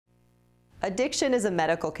Addiction is a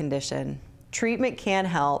medical condition. Treatment can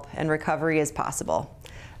help and recovery is possible.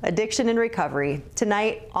 Addiction and recovery,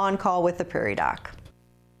 tonight on Call with the Prairie Doc.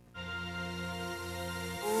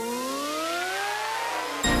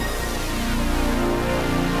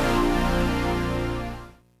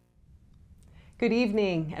 Good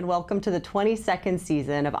evening and welcome to the 22nd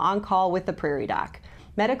season of On Call with the Prairie Doc.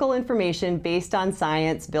 Medical information based on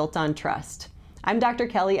science, built on trust. I'm Dr.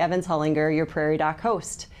 Kelly Evans-Hullinger, your Prairie Doc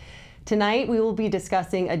host. Tonight we will be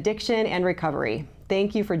discussing addiction and recovery.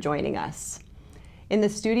 Thank you for joining us. In the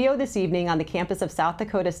studio this evening on the campus of South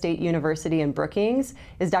Dakota State University in Brookings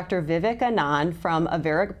is Dr. Vivek Anand from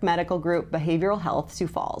Avera Medical Group Behavioral Health, Sioux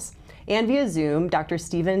Falls. And via Zoom, Dr.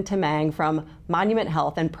 Stephen Tamang from Monument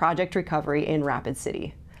Health and Project Recovery in Rapid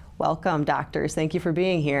City. Welcome, doctors. Thank you for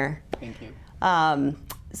being here. Thank you.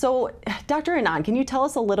 So, Dr. Anand, can you tell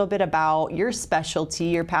us a little bit about your specialty,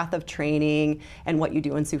 your path of training, and what you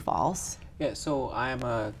do in Sioux Falls? Yeah, so I am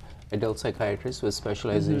an adult psychiatrist with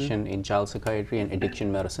specialization in child psychiatry and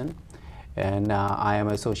addiction medicine. And I am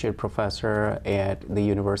associate professor at the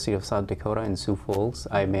University of South Dakota in Sioux Falls.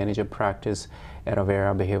 I manage a practice at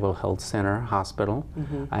Avera Behavioral Health Center Hospital.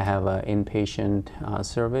 I have an inpatient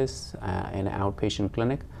service and an outpatient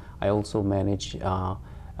clinic. I also manage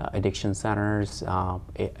addiction centers,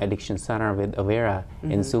 addiction center with Avera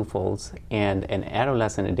in Sioux Falls, and an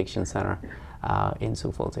adolescent addiction center in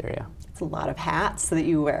Sioux Falls area. It's a lot of hats that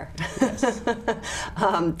you wear. Yes.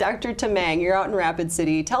 Dr. Tamang, you're out in Rapid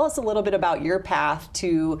City. Tell us a little bit about your path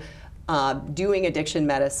to doing addiction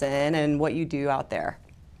medicine and what you do out there.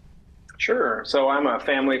 Sure. So I'm a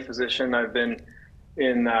family physician. I've been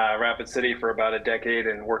in Rapid City for about a decade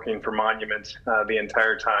and working for Monument the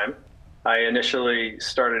entire time. I initially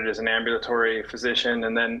started as an ambulatory physician,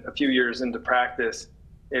 and then a few years into practice,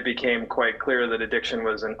 it became quite clear that addiction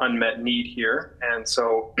was an unmet need here. And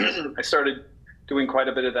so I started doing quite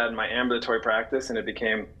a bit of that in my ambulatory practice, and it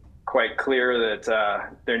became quite clear that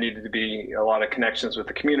there needed to be a lot of connections with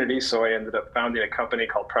the community. So I ended up founding a company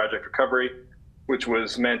called Project Recovery, which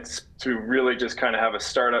was meant to really just kind of have a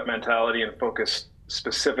startup mentality and focus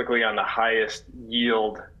specifically on the highest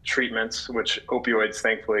yield treatments, which opioids,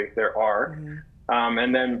 thankfully, there are.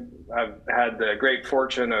 And then I've had the great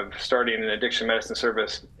fortune of starting an addiction medicine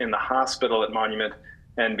service in the hospital at Monument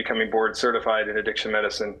and becoming board certified in addiction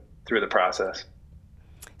medicine through the process.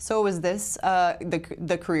 So was this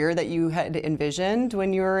the career that you had envisioned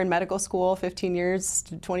when you were in medical school 15 years,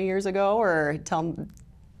 20 years ago, or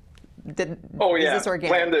oh yeah, is this organic?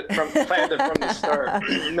 planned it from the start.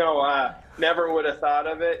 No, never would have thought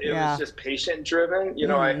of it. It was just patient driven. You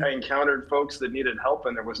know, I encountered folks that needed help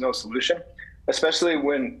and there was no solution, especially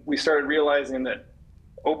when we started realizing that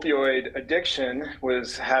opioid addiction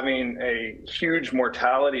was having a huge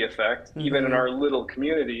mortality effect, even in our little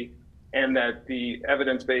community, and that the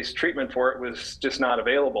evidence-based treatment for it was just not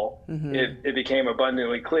available. It became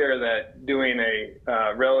abundantly clear that doing a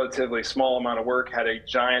relatively small amount of work had a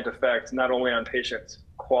giant effect, not only on patients'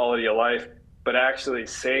 quality of life, but actually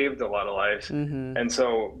saved a lot of lives. And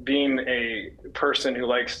so being a person who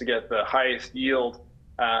likes to get the highest yield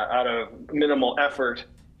out of minimal effort,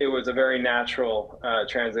 it was a very natural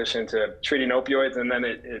transition to treating opioids. And then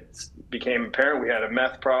it became apparent we had a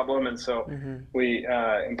meth problem. And so we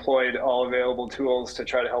employed all available tools to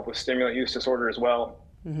try to help with stimulant use disorder as well.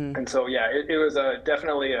 And so, yeah, it was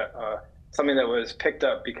definitely something that was picked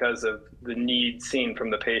up because of the need seen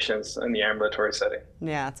from the patients in the ambulatory setting.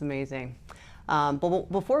 Yeah, it's amazing.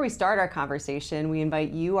 But before we start our conversation, we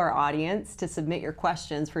invite you, our audience, to submit your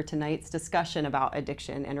questions for tonight's discussion about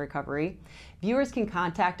addiction and recovery. Viewers can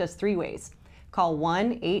contact us three ways. Call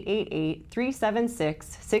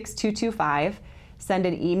 1-888-376-6225, send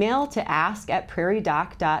an email to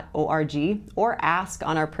ask@prairiedoc.org, or ask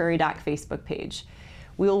on our Prairie Doc Facebook page.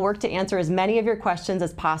 We will work to answer as many of your questions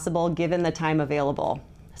as possible given the time available.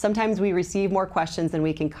 Sometimes we receive more questions than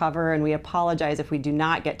we can cover, and we apologize if we do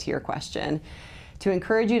not get to your question. To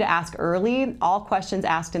encourage you to ask early, all questions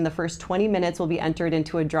asked in the first 20 minutes will be entered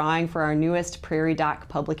into a drawing for our newest Prairie Doc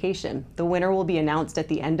publication. The winner will be announced at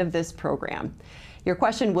the end of this program. Your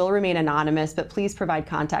question will remain anonymous, but please provide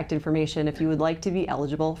contact information if you would like to be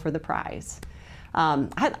eligible for the prize.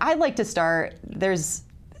 I'd like to start, there's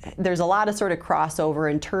a lot of sort of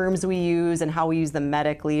crossover in terms we use and how we use them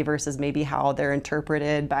medically versus maybe how they're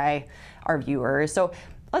interpreted by our viewers. So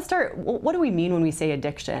let's start, what do we mean when we say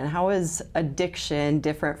addiction? How is addiction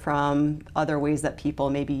different from other ways that people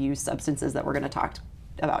maybe use substances that we're going to talk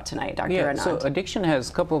about tonight, Dr. Anand? So addiction has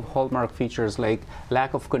a couple of hallmark features like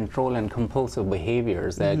lack of control and compulsive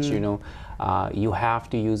behaviors that, you know, you have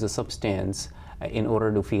to use a substance in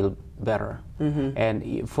order to feel better.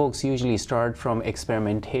 And folks usually start from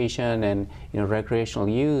experimentation and recreational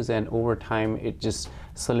use, and over time it just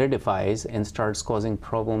solidifies and starts causing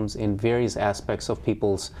problems in various aspects of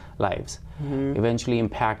people's lives, eventually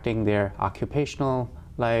impacting their occupational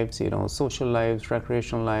lives, social lives,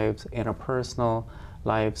 recreational lives, interpersonal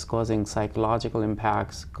lives, causing psychological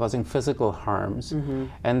impacts, causing physical harms.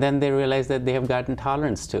 And then they realize that they have gotten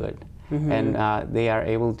tolerance to it. And they are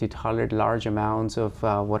able to tolerate large amounts of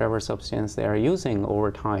whatever substance they are using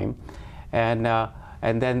over time. And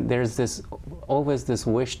then there's always this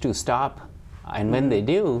wish to stop. And when they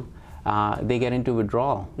do, they get into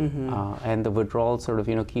withdrawal. And the withdrawal sort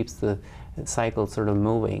of, keeps the cycle sort of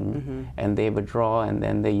moving. And they withdraw, and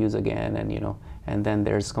then they use again, and then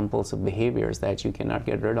there's compulsive behaviors that you cannot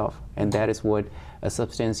get rid of. And that is what a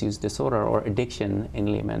substance use disorder, or addiction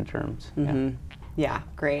in layman terms. Yeah,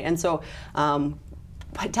 great. And so,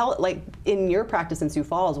 in your practice in Sioux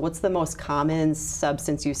Falls, what's the most common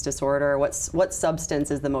substance use disorder? What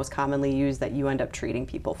substance is the most commonly used that you end up treating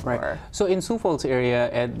people for? Right. So in Sioux Falls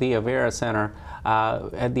area, at the Avera Center,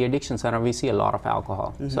 at the Addiction Center, we see a lot of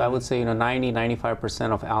alcohol. So I would say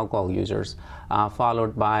 90–95% of alcohol users,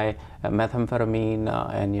 followed by methamphetamine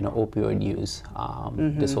and opioid use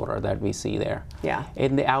disorder that we see there. Yeah.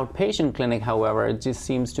 In the outpatient clinic, however, it just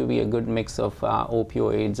seems to be a good mix of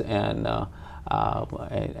opioids and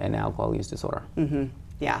alcohol use disorder.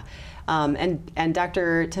 Yeah. And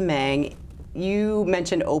Dr. Tamang, you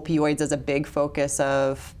mentioned opioids as a big focus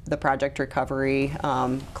of the Project Recovery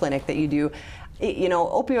clinic that you do.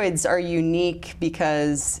 Opioids are unique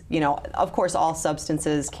because, of course, all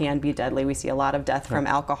substances can be deadly. We see a lot of death from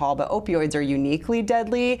alcohol, but opioids are uniquely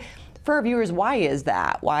deadly. For our viewers, why is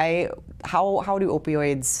that? How do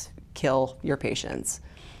opioids kill your patients?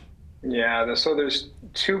 Yeah, so there's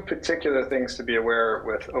two particular things to be aware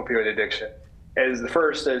with opioid addiction. The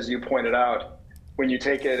first, as you pointed out, when you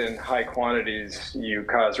take it in high quantities, you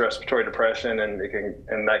cause respiratory depression, and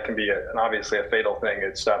that can be obviously a fatal thing.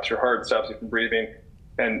 It stops your heart, stops you from breathing,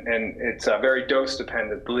 and it's very dose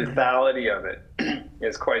dependent. The lethality of it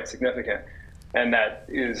is quite significant, and that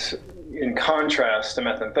is in contrast to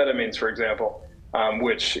methamphetamines, for example,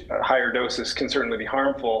 which higher doses can certainly be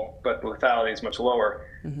harmful, but the lethality is much lower.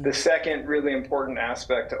 The second really important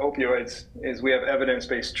aspect to opioids is we have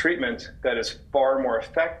evidence-based treatment that is far more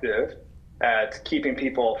effective at keeping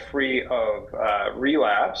people free of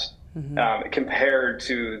relapse compared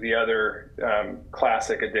to the other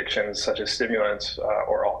classic addictions such as stimulants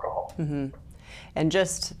or alcohol. And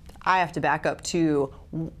I have to back up to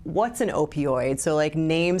what's an opioid? So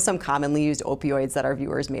name some commonly used opioids that our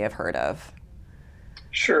viewers may have heard of.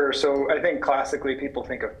 Sure. So I think classically people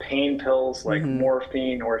think of pain pills like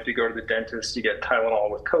morphine, or if you go to the dentist, you get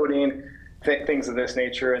Tylenol with codeine, things of this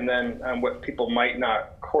nature. And then what people might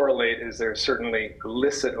not correlate is there's certainly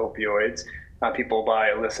illicit opioids. People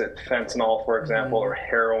buy illicit fentanyl, for example, or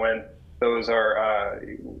heroin. Those are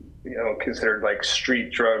considered like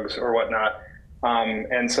street drugs or whatnot.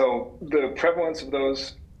 And so the prevalence of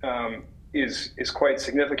those is quite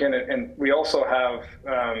significant. And we also have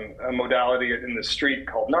a modality in the street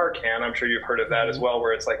called Narcan. I'm sure you've heard of that as well,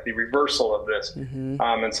 where it's like the reversal of this.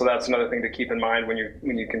 And so that's another thing to keep in mind when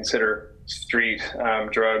you consider street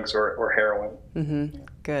drugs or heroin.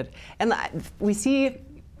 Good. And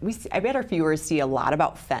I bet our viewers see a lot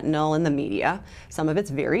about fentanyl in the media. Some of it's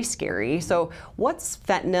very scary. So what's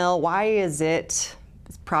fentanyl? Why is it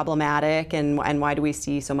problematic, and why do we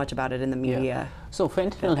see so much about it in the media? Yeah. So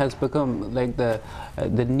fentanyl has become like the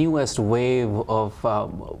newest wave of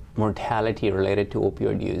mortality related to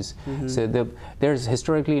opioid use. So there's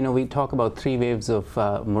historically, we talk about 3 waves of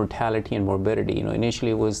mortality and morbidity.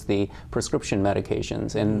 Initially it was the prescription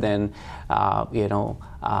medications, and then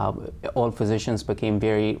all physicians became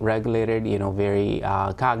very regulated, very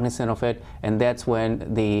cognizant of it, and that's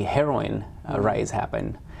when the heroin rise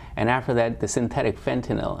happened. And after that, the synthetic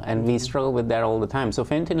fentanyl, and we struggle with that all the time. So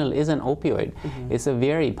fentanyl is an opioid. It's a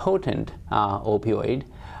very potent opioid,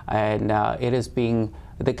 and it is being,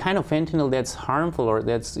 the kind of fentanyl that's harmful or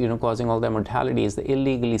that's causing all that mortality is the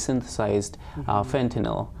illegally synthesized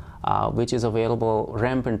fentanyl, which is available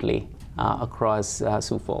rampantly across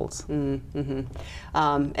Sioux Falls. And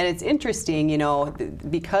it's interesting,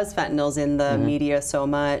 because fentanyl's in the media so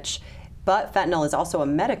much, but fentanyl is also a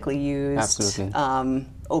medically used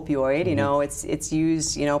opioid. It's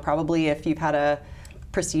used, probably if you've had a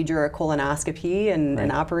procedure, a colonoscopy in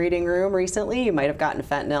an operating room recently, you might have gotten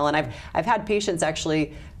fentanyl. And I've had patients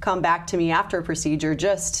actually come back to me after a procedure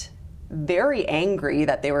just very angry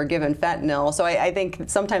that they were given fentanyl. So I think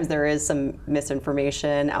sometimes there is some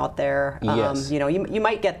misinformation out there. Yes. You know, you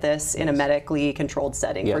might get this in a medically controlled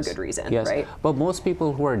setting for Yes. good reason, Yes. right? But most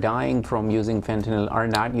people who are dying from using fentanyl are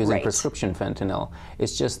not using Right. prescription fentanyl.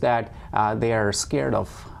 It's just that they are scared of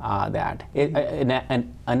that.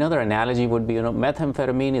 Another analogy would be, you know,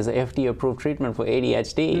 methamphetamine is a FDA-approved treatment for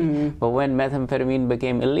ADHD, but when methamphetamine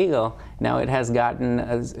became illegal, now it has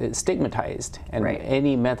gotten stigmatized, and Right.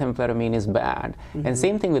 any methamphetamine is bad. And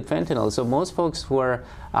same thing with fentanyl. So most folks who are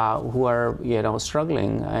you know,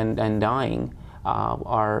 struggling and dying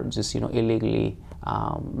are just, you know, illegally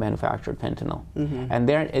manufactured fentanyl. And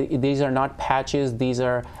these are not patches, these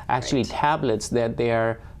are actually tablets that they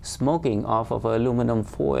are smoking off of aluminum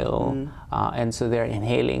foil, and so they're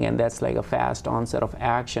inhaling, and that's like a fast onset of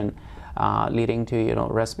action, leading to, you know,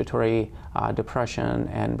 respiratory depression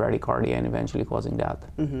and bradycardia, and eventually causing death.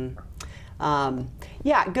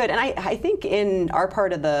 Yeah, good. And I think in our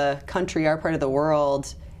part of the country, our part of the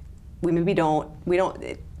world, we maybe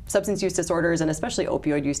substance use disorders, and especially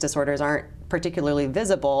opioid use disorders, aren't particularly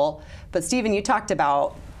visible. But Stephen, you talked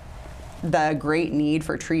about the great need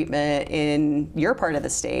for treatment in your part of the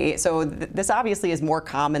state. So this obviously is more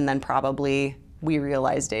common than probably we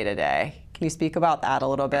realize day to day. Can you speak about that a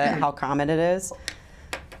little bit, how common it is?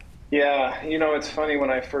 Yeah, you know, it's funny,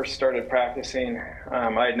 when I first started practicing,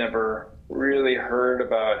 I'd never really heard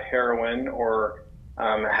about heroin or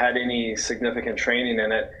had any significant training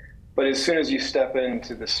in it. But as soon as you step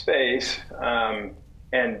into the space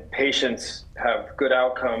and patients have good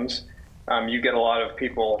outcomes, you get a lot of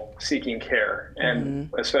people seeking care. And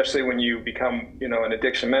especially when you become, you know, an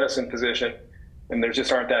addiction medicine physician, and there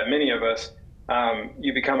just aren't that many of us,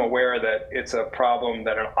 you become aware that it's a problem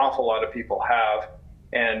that an awful lot of people have,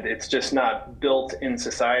 and it's just not built in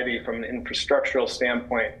society from an infrastructural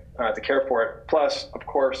standpoint to care for it. Plus, of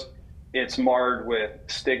course, it's marred with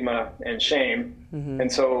stigma and shame. And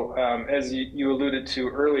so, as you alluded to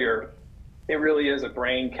earlier, it really is a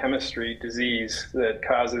brain chemistry disease that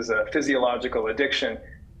causes a physiological addiction.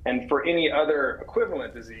 And for any other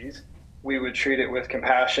equivalent disease, we would treat it with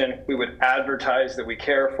compassion. We would advertise that we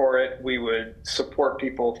care for it. We would support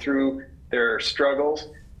people through their struggles.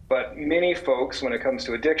 But many folks, when it comes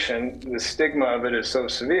to addiction, the stigma of it is so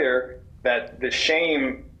severe that the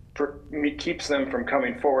shame keeps them from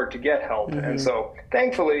coming forward to get help. And so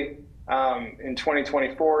thankfully, in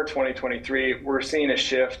 2024, 2023, we're seeing a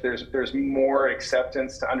shift. There's more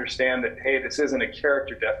acceptance to understand that, hey, this isn't a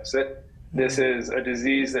character deficit. This is a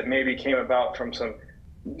disease that maybe came about from some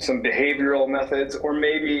behavioral methods, or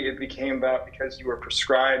maybe it became about because you were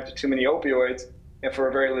prescribed too many opioids and for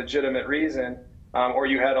a very legitimate reason, or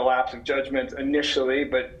you had a lapse of judgment initially,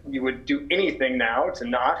 but you would do anything now to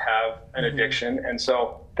not have an addiction. And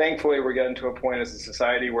so thankfully, we're getting to a point as a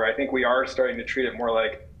society where I think we are starting to treat it more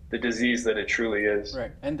like the disease that it truly is.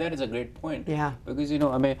 Right, and that is a great point. Yeah. Because, you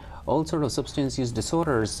know, I mean, all sort of substance use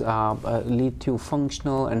disorders lead to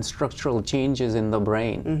functional and structural changes in the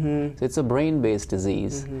brain. So it's a brain-based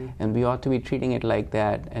disease, and we ought to be treating it like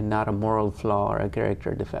that and not a moral flaw or a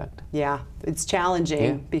character defect. Yeah, it's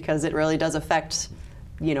challenging because it really does affect,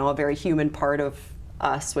 you know, a very human part of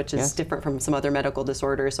us, which is different from some other medical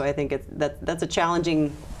disorders. So I think that's a challenging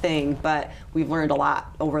thing, but we've learned a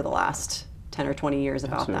lot over the last 10 or 20 years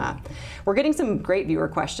about that. We're getting some great viewer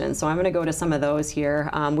questions, so I'm going to go to some of those here.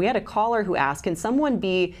 We had a caller who asked, can someone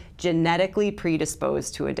be genetically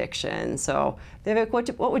predisposed to addiction? So Vivek,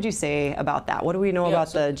 what would you say about that? What do we know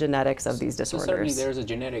about the genetics of these disorders? So certainly there's a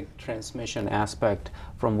genetic transmission aspect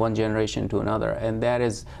from one generation to another, and that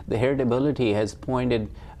is the heritability has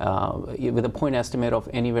pointed with a point estimate of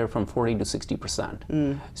anywhere from 40 to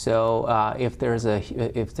 60%. So if there's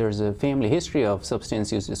a family history of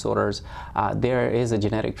substance use disorders, there is a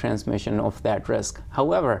genetic transmission of that risk.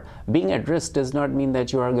 However, being at risk does not mean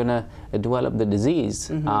that you are going to develop the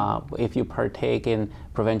disease. If you partake in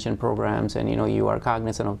prevention programs and, you know, you are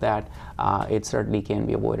cognizant of that, it certainly can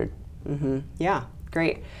be avoided. Yeah,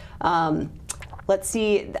 great. Let's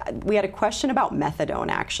see, we had a question about methadone,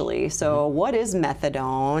 actually. So what is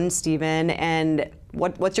methadone, Stephen, and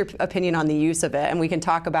what's your opinion on the use of it? And we can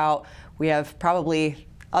talk about, we have probably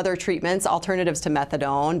other treatments, alternatives to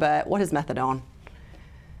methadone, but what is methadone?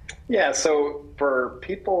 Yeah, so for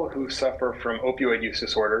people who suffer from opioid use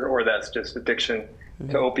disorder, or that's just addiction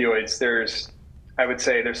to opioids, I would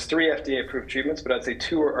say there's 3 FDA-approved treatments, but I'd say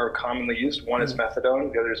 2 are commonly used. One is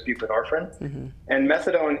methadone, the other is buprenorphine. And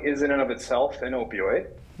methadone is in and of itself an opioid,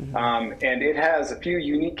 and it has a few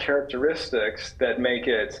unique characteristics that make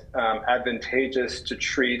it advantageous to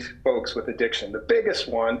treat folks with addiction. The biggest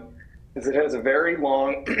one is it has a very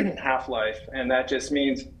long half-life, and that just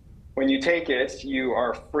means when you take it, you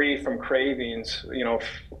are free from cravings,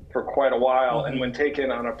 for quite a while. And when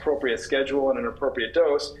taken on an appropriate schedule and an appropriate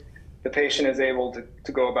dose, the patient is able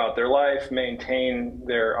to go about their life, maintain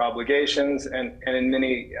their obligations, and in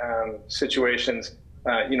many situations,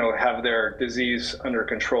 have their disease under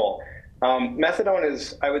control. Methadone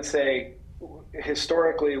is, I would say,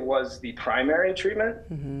 historically was the primary treatment.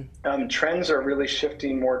 Trends are really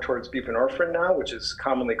shifting more towards buprenorphine now, which is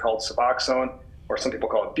commonly called Suboxone, or some people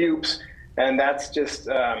call it Bupes. And that's just,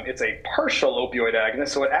 it's a partial opioid agonist.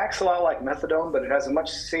 So it acts a lot like methadone, but it has a much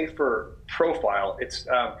safer profile.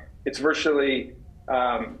 It's virtually,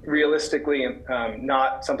 realistically,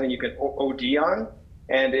 not something you can OD on.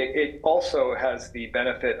 And it also has the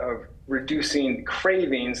benefit of reducing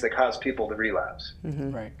cravings that cause people to relapse.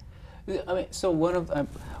 Right. I mean, so one of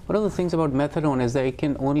the things about methadone is that it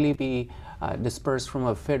can only be dispersed from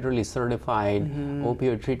a federally certified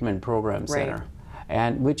opioid treatment program center,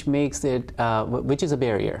 and which makes it, which is a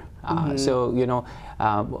barrier. So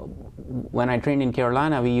when I trained in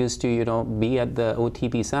Carolina, we used to be at the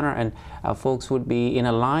OTP center, and folks would be in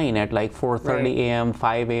a line at like 4:30 a.m.,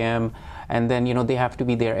 5 a.m. And then, they have to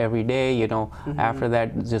be there every day, After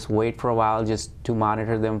that, just wait for a while just to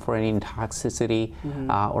monitor them for any toxicity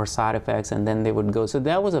or side effects, and then they would go. So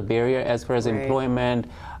that was a barrier as far as employment,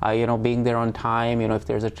 being there on time. If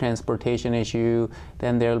there's a transportation issue,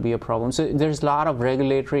 then there'll be a problem. So there's a lot of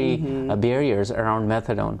regulatory barriers around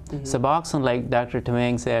methadone. Suboxone, like Dr.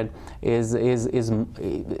 Tamang said, is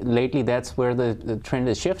lately that's where the trend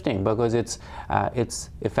is shifting, because it's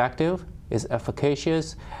effective, is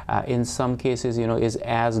efficacious, in some cases, is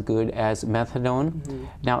as good as methadone.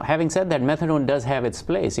 Now, having said that, methadone does have its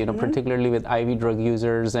place, particularly with IV drug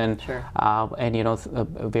users, and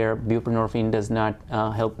where buprenorphine does not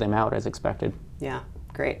help them out as expected. Yeah.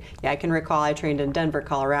 Great. Yeah, I can recall I trained in Denver,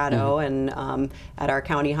 Colorado, and at our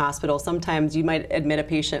county hospital, sometimes you might admit a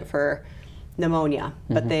patient for pneumonia,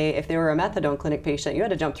 but if they were a methadone clinic patient, you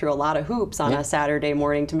had to jump through a lot of hoops on a Saturday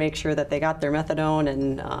morning to make sure that they got their methadone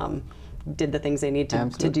and did the things they need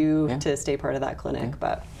to do to stay part of that clinic.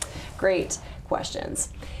 But great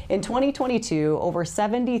questions. In 2022, over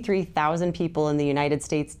 73,000 people in the United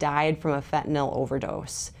States died from a fentanyl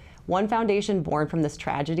overdose. One foundation born from this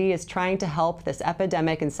tragedy is trying to help this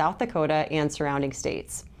epidemic in South Dakota and surrounding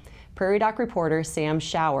states. Prairie Doc reporter Sam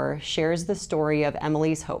Shower shares the story of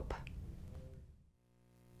Emily's Hope.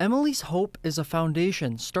 Emily's Hope is a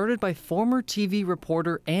foundation started by former TV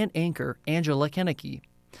reporter and anchor Angela Kennecke.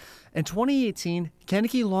 In 2018,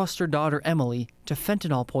 Kennecke lost her daughter Emily to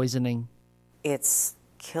fentanyl poisoning. It's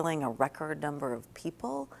killing a record number of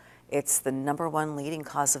people. It's the #1 leading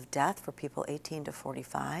cause of death for people 18 to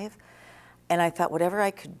 45. And I thought whatever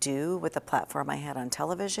I could do with the platform I had on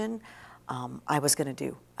television, I was going to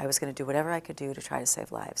do. I was going to do whatever I could do to try to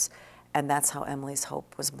save lives. And that's how Emily's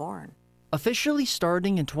Hope was born. Officially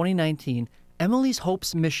starting in 2019, Emily's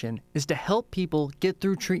Hope's mission is to help people get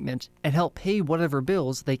through treatment and help pay whatever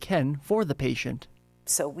bills they can for the patient.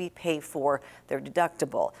 So we pay for their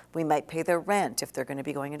deductible. We might pay their rent if they're going to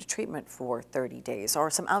be going into treatment for 30 days, or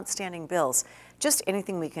some outstanding bills. Just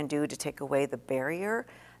anything we can do to take away the barrier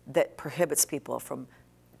that prohibits people from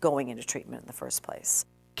going into treatment in the first place.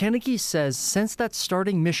 Kennecke says since that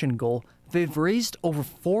starting mission goal, they've raised over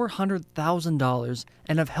 $400,000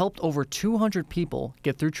 and have helped over 200 people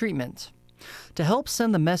get through treatment. To help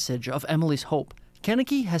send the message of Emily's Hope,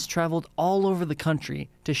 Kennecke has traveled all over the country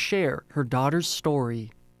to share her daughter's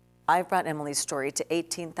story. I've brought Emily's story to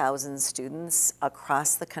 18,000 students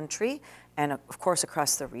across the country and, of course,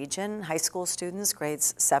 across the region, high school students,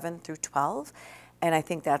 grades 7 through 12. And I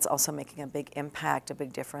think that's also making a big impact, a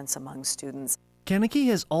big difference among students. Kennecke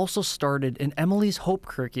has also started an Emily's Hope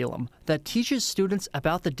curriculum that teaches students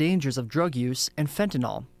about the dangers of drug use and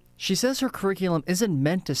fentanyl. She says her curriculum isn't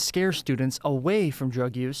meant to scare students away from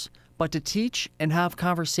drug use, but to teach and have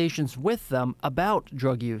conversations with them about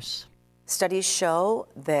drug use. Studies show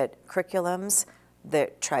that curriculums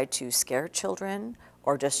that tried to scare children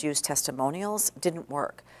or just use testimonials didn't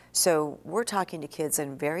work. So we're talking to kids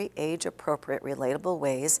in very age-appropriate, relatable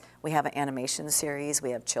ways. We have an animation series,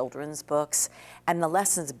 we have children's books, and the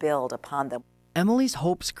lessons build upon them. Emily's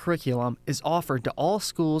Hope's curriculum is offered to all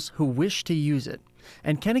schools who wish to use it.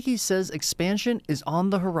 And Kennecke says expansion is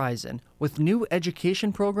on the horizon with new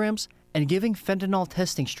education programs and giving fentanyl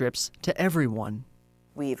testing strips to everyone.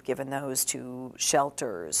 We've given those to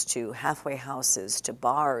shelters, to halfway houses, to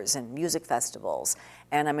bars and music festivals.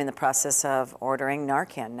 And I'm in the process of ordering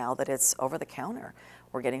Narcan now that it's over the counter.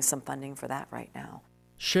 We're getting some funding for that right now.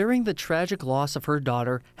 Sharing the tragic loss of her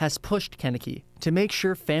daughter has pushed Kennecke to make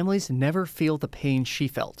sure families never feel the pain she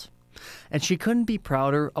felt. And she couldn't be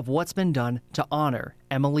prouder of what's been done to honor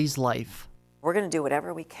Emily's life. We're going to do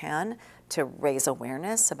whatever we can to raise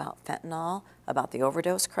awareness about fentanyl, about the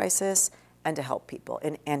overdose crisis, and to help people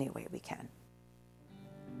in any way we can.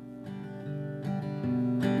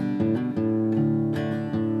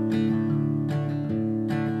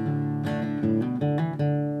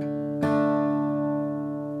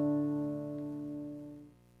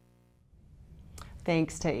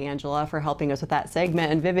 Thanks to Angela for helping us with that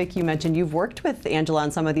segment. And Vivek, you mentioned you've worked with Angela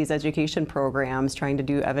on some of these education programs, trying to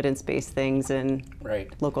do evidence-based things in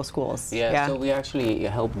local schools. Yeah, so we actually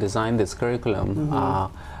helped design this curriculum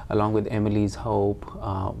along with Emily's Hope,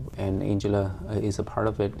 and Angela is a part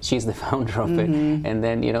of it. She's the founder of it. And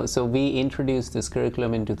then, you know, so we introduced this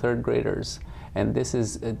curriculum into third graders. And this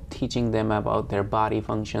is teaching them about their body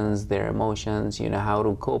functions, their emotions, you know, how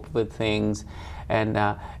to cope with things. And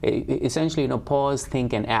essentially, you know, pause,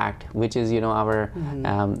 think, and act, which is, you know,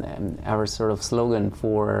 our sort of slogan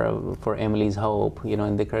for Emily's Hope, you know,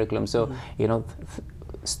 in the curriculum. So, you know,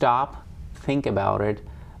 stop, think about it,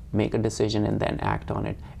 make a decision, and then act on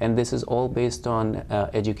it. And this is all based on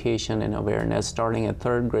education and awareness, starting at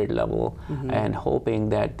third grade level, and hoping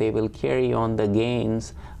that they will carry on the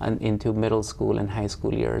gains into middle school and high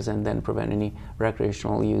school years, and then prevent any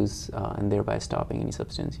recreational use and thereby stopping any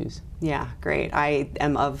substance use. Yeah, great. I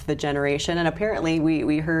am of the generation, and apparently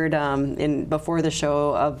we heard before the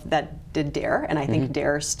show of that did DARE, and I think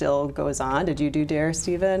DARE still goes on. Did you do DARE,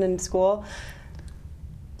 Stephen, in school?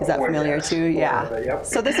 Is that familiar too? Yeah. Yep.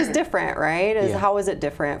 So this is different, right? How is it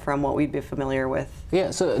different from what we'd be familiar with? Yeah,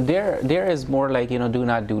 so DARE is more like, you know, do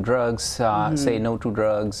not do drugs, say no to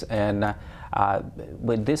drugs, and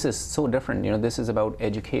but this is so different. You know, this is about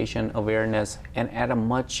education, awareness, and at a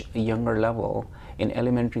much younger level in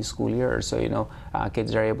elementary school years. So, you know,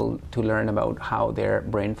 kids are able to learn about how their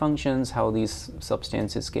brain functions, how these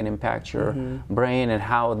substances can impact your brain, and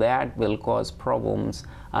how that will cause problems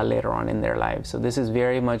later on in their lives. So this is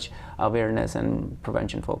very much awareness and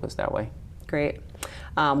prevention focused that way. Great.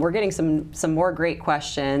 We're getting some more great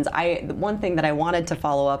questions. One thing that I wanted to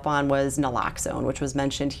follow up on was naloxone, which was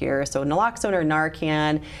mentioned here. So naloxone or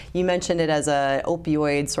Narcan, you mentioned it as a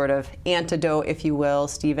opioid sort of antidote, if you will,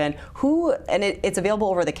 Stephen. It's available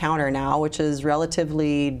over the counter now, which is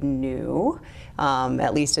relatively new,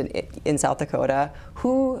 at least in South Dakota.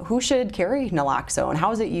 Who should carry naloxone?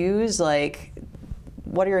 How is it used? Like,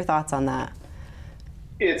 what are your thoughts on that?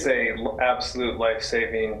 It's an absolute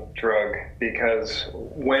life-saving drug, because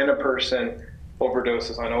when a person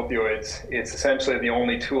overdoses on opioids, it's essentially the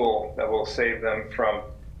only tool that will save them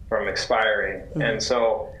from expiring. And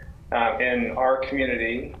so in our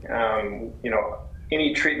community, you know,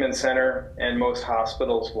 any treatment center and most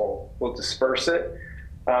hospitals will disperse it.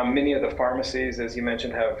 Many of the pharmacies, as you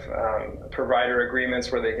mentioned, have provider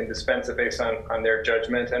agreements where they can dispense it based on their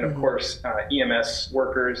judgment. And of course, EMS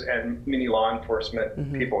workers and many law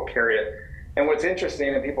enforcement people carry it. And what's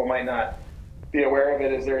interesting, and people might not be aware of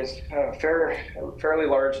it, is there's a fairly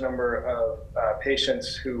large number of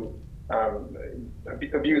patients who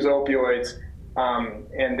abuse opioids,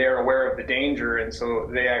 and they're aware of the danger, and so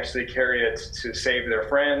they actually carry it to save their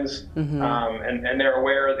friends, and they're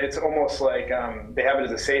aware. It's almost like they have it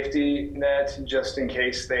as a safety net just in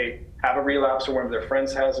case they have a relapse or one of their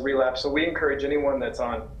friends has a relapse. So we encourage anyone that's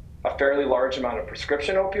on a fairly large amount of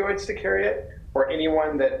prescription opioids to carry it, or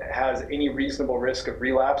anyone that has any reasonable risk of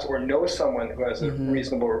relapse or knows someone who has a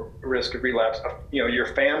reasonable risk of relapse. You know, your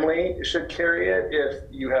family should carry it if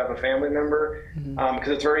you have a family member, because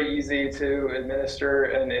it's very easy to administer,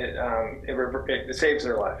 and it saves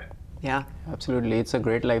their life. Yeah, absolutely. It's a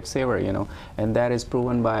great lifesaver, you know, and that is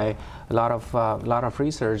proven by a lot of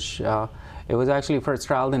research. It was actually first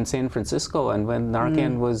trialed in San Francisco, and when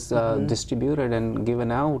Narcan was distributed and given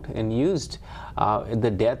out and used, the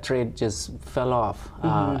death rate just fell off,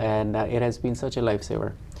 and it has been such a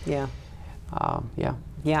lifesaver. Yeah.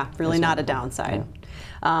 Yeah, really not a downside.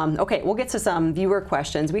 Yeah. Okay, we'll get to some viewer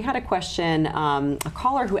questions. We had a question, a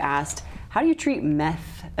caller who asked, how do you treat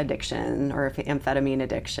meth addiction or amphetamine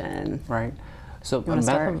addiction? Right. So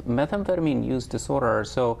methamphetamine use disorder.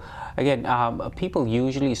 So again, people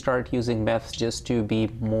usually start using meth just to be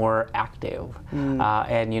more active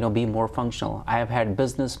and, you know, be more functional. I have had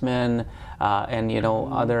businessmen and, you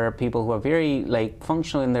know, other people who are very like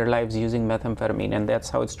functional in their lives using methamphetamine, and that's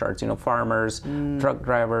how it starts. You know, farmers, truck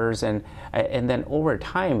drivers, and then over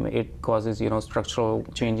time it causes, you know, structural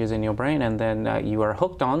changes in your brain, and then you are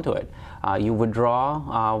hooked onto it. You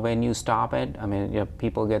withdraw when you stop it. I mean, you know,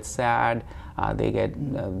 people get sad. They get,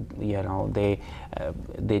 you know,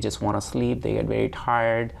 they just want to sleep. They get very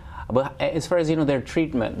tired. But as far as their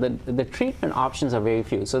treatment, the treatment options are very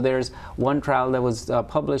few. So there's one trial that was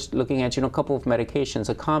published looking at a couple of medications,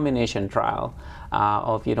 a combination trial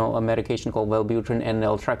of a medication called Wellbutrin and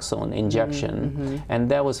naltrexone injection, and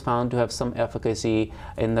that was found to have some efficacy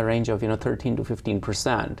in the range of 13 to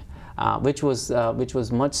 15%. Which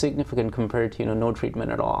was much significant compared to no treatment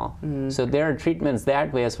at all. So there are treatments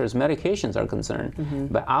that way as far as medications are concerned.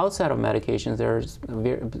 But outside of medications, there's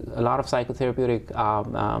a lot of psychotherapeutic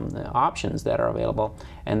options that are available,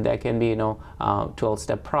 and that can be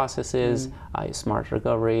 12-step processes, smart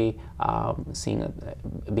recovery,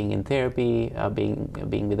 being in therapy,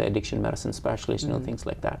 being with an addiction medicine specialist, things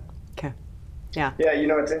like that. Okay. Yeah. Yeah.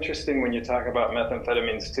 It's interesting when you talk about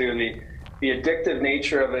methamphetamines too. The addictive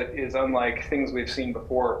nature of it is unlike things we've seen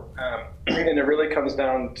before, and it really comes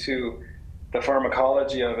down to the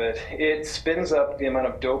pharmacology of it. It spins up the amount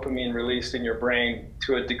of dopamine released in your brain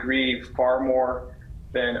to a degree far more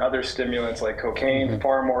than other stimulants like cocaine,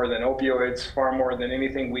 far more than opioids, far more than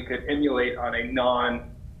anything we could emulate on a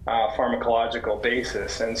non-pharmacological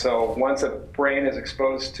basis. And so once a brain is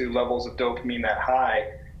exposed to levels of dopamine that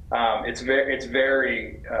high, it's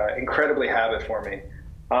very incredibly habit-forming.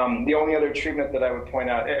 The only other treatment that I would point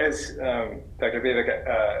out, as Dr. Vivek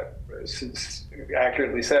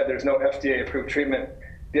accurately said, there's no FDA-approved treatment.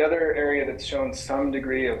 The other area that's shown some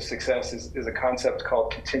degree of success is a concept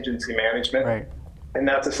called contingency management. Right. And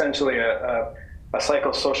that's essentially a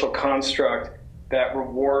psychosocial construct that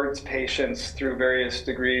rewards patients through various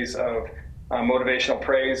degrees of motivational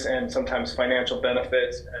praise and sometimes financial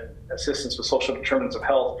benefits and assistance with social determinants of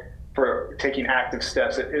health for taking active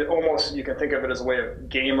steps. It almost, you can think of it as a way of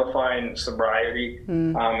gamifying sobriety.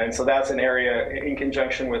 And so that's an area in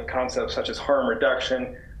conjunction with concepts such as harm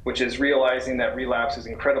reduction, which is realizing that relapse is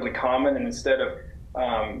incredibly common. And instead of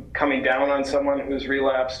coming down on someone who's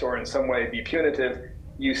relapsed or in some way be punitive,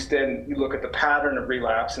 you look at the pattern of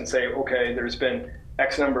relapse and say, okay, there's been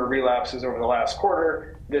X number of relapses over the last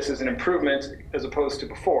quarter. This is an improvement as opposed to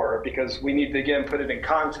before, because we need to, again, put it in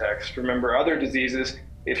context. Remember, other diseases,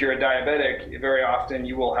 if you're a diabetic, very often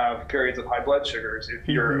you will have periods of high blood sugars. If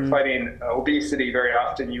you're fighting obesity, very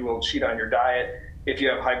often you will cheat on your diet. If you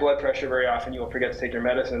have high blood pressure, very often you will forget to take your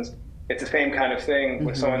medicines. It's the same kind of thing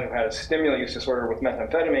with someone who has stimulant use disorder with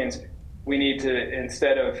methamphetamines. We need to,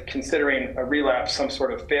 instead of considering a relapse some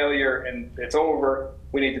sort of failure and it's over,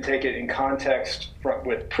 we need to take it in context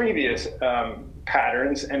with previous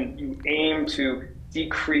patterns, and you aim to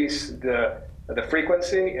decrease the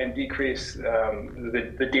frequency and decrease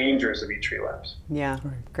the dangers of each relapse. Yeah,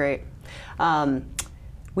 great.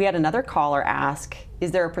 We had another caller ask,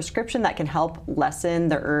 is there a prescription that can help lessen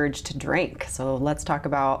the urge to drink? So let's talk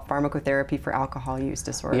about pharmacotherapy for alcohol use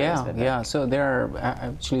disorders. Yeah. So there are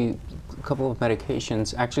actually a couple of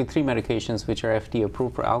medications, actually 3 medications which are FDA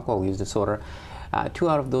approved for alcohol use disorder. 2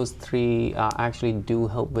 out of those 3 actually do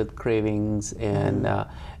help with cravings and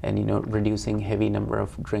reducing heavy number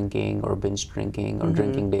of drinking or binge drinking or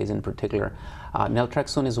drinking days in particular.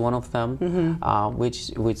 Naltrexone is one of them,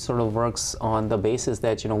 which sort of works on the basis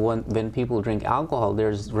that when people drink alcohol,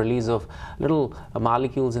 there's release of little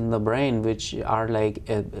molecules in the brain which are like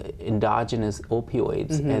endogenous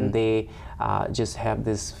opioids, and they just have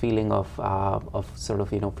this feeling of sort of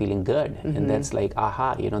feeling good, and that's like,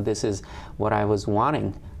 aha, this is what I was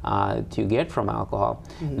wanting to get from alcohol.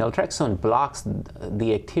 Naltrexone blocks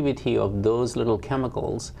the activity of those little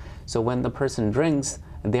chemicals, so when the person drinks,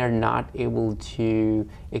 they're not able to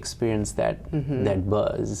experience that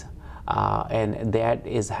buzz. And that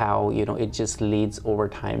is how it just leads over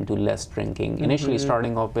time to less drinking. Initially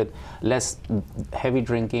starting off with less heavy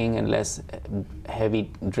drinking and less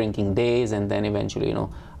heavy drinking days, and then eventually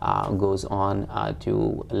goes on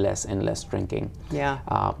to less and less drinking.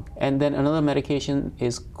 And then another medication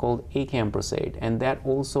is called acamprosate, and that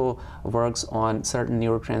also works on certain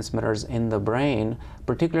neurotransmitters in the brain,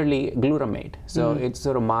 particularly glutamate. So it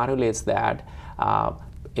sort of modulates that,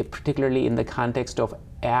 particularly in the context of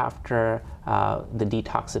after the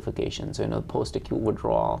detoxification, so post-acute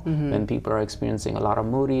withdrawal, when people are experiencing a lot of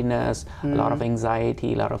moodiness, a lot of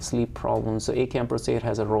anxiety, a lot of sleep problems. So acamprosate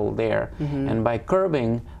has a role there, and by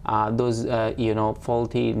curbing those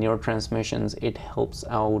faulty neurotransmissions, it helps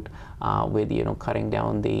out with cutting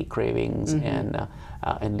down the cravings and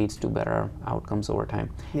leads to better outcomes over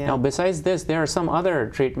time. Now, besides this, there are some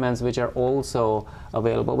other treatments which are also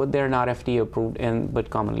available, but they're not FDA approved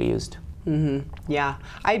but commonly used. Yeah,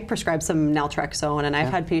 I prescribed some naltrexone, and I've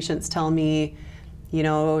had patients tell me,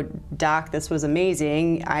 doc, this was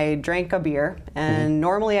amazing. I drank a beer, and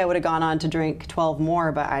normally I would have gone on to drink 12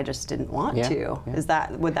 more, but I just didn't want to.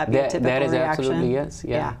 Would that be a typical reaction? That is absolutely yes. Do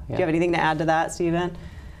you have anything to add to that, Stephen?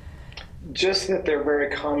 just that they're very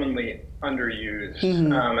commonly underused.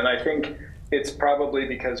 And I think it's probably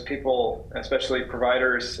because people, especially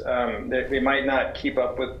providers, they might not keep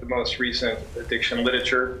up with the most recent addiction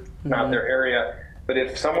literature, not their area. But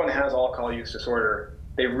if someone has alcohol use disorder,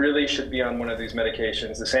 they really should be on one of these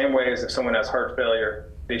medications, the same way as if someone has heart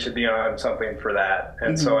failure, they should be on something for that.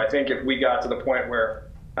 And so I think if we got to the point where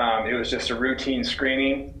it was just a routine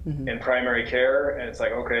screening in primary care, and it's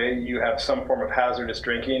like, okay, you have some form of hazardous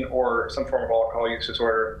drinking or some form of alcohol use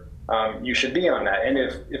disorder, you should be on that. And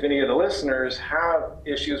if any of the listeners have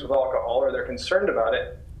issues with alcohol or they're concerned about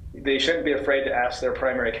it, they shouldn't be afraid to ask their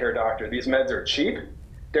primary care doctor. These meds are cheap.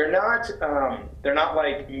 They're not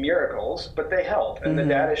like miracles, but they help. And the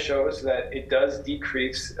data shows that it does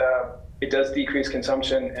decrease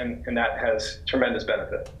consumption, and that has tremendous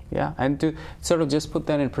benefit. Yeah, and to sort of just put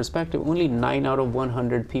that in perspective, only 9 out of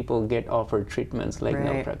 100 people get offered treatments like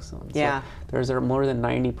naltrexone. Yeah. So there's more than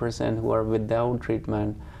 90% who are without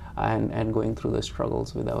treatment and going through the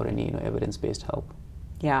struggles without any evidence-based help.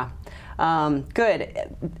 Yeah,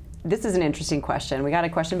 good. This is an interesting question. We got a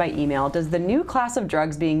question by email. Does the new class of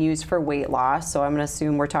drugs being used for weight loss, so I'm going to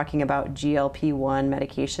assume we're talking about GLP-1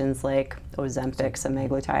 medications like Ozempic,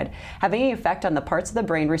 semaglutide, have any effect on the parts of the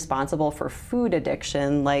brain responsible for food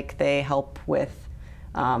addiction, like they help with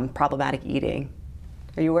problematic eating?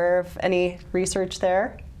 Are you aware of any research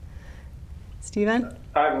there, Stephen?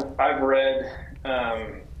 I've read.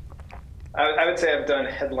 I would say I've done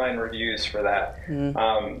headline reviews for that.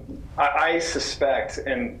 I suspect,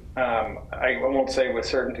 and I won't say with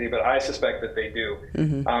certainty, but I suspect that they do,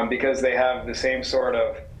 because they have the same sort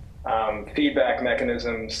of feedback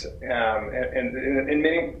mechanisms, and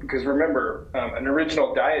many, because remember, an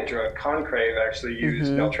original diet drug, Concrave, actually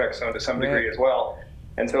used naltrexone to some degree as well.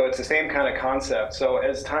 And so it's the same kind of concept. So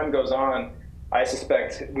as time goes on, I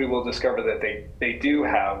suspect we will discover that they do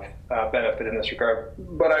have benefit in this regard.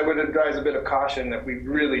 But I would advise a bit of caution that we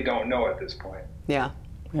really don't know at this point. Yeah.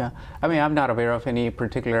 Yeah. I mean, I'm not aware of any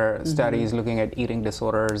particular studies looking at eating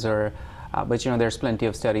disorders, or, but there's plenty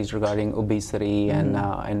of studies regarding obesity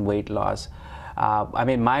and weight loss. I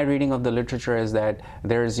mean, my reading of the literature is that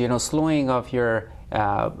there's slowing of your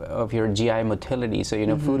GI motility.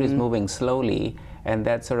 So food is moving slowly, and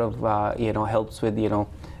that sort of helps with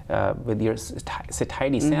with your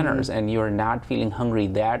satiety centers, and you're not feeling hungry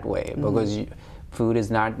that way because food is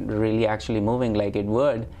not really actually moving like it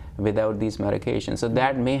would without these medications. So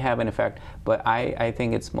that may have an effect, but I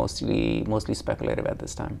think it's mostly speculative at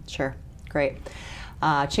this time. Sure, great.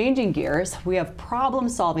 Changing gears, we have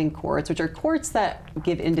problem-solving courts, which are courts that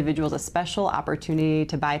give individuals a special opportunity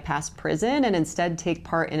to bypass prison and instead take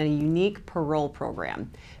part in a unique parole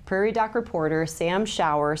program. Prairie Doc reporter Sam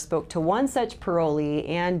Shower spoke to one such parolee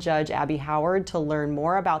and Judge Abby Howard to learn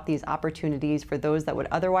more about these opportunities for those that would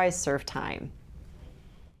otherwise serve time.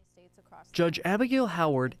 Judge Abigail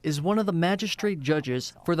Howard is one of the magistrate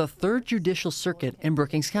judges for the 3rd Judicial Circuit in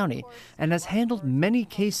Brookings County and has handled many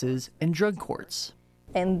cases in drug courts.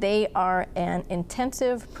 And they are an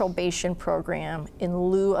intensive probation program in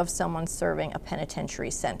lieu of someone serving a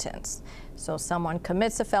penitentiary sentence. So someone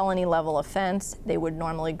commits a felony level offense, they would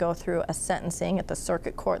normally go through a sentencing at the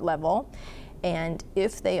circuit court level. And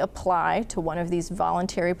if they apply to one of these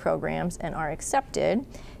voluntary programs and are accepted,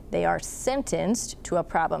 they are sentenced to a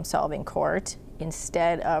problem-solving court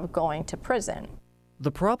instead of going to prison.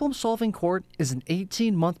 The problem-solving court is an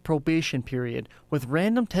 18-month probation period with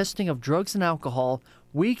random testing of drugs and alcohol,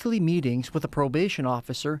 weekly meetings with a probation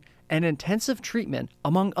officer, and intensive treatment,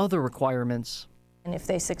 among other requirements. And if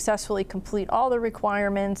they successfully complete all the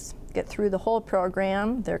requirements, get through the whole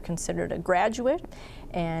program, they're considered a graduate,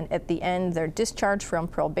 and at the end they're discharged from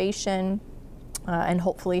probation and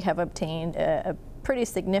hopefully have obtained a pretty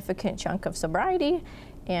significant chunk of sobriety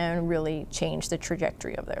and really changed the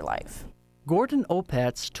trajectory of their life. Gordon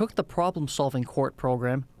Opatz took the problem-solving court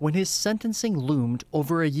program when his sentencing loomed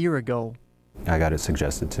over a year ago. I got it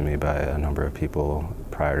suggested to me by a number of people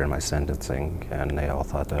prior to my sentencing, and they all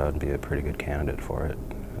thought that I would be a pretty good candidate for it.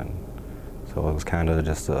 And so it was kind of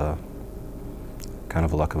just a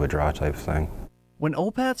luck of a draw type thing. When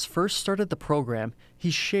Opatz first started the program,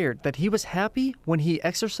 he shared that he was happy when he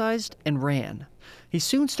exercised and ran. He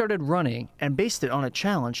soon started running and based it on a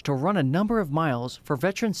challenge to run a number of miles for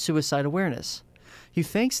veteran suicide awareness. He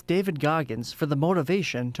thanks David Goggins for the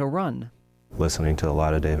motivation to run. Listening to a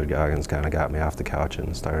lot of David Goggins kind of got me off the couch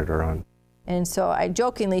and started to run. And so I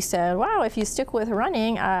jokingly said, wow, if you stick with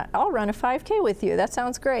running, I'll run a 5K with you. That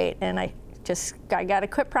sounds great. And I got to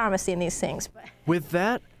quit promising these things. With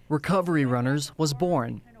that, Recovery Runners was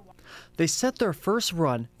born. They set their first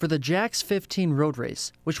run for the Jax 15 road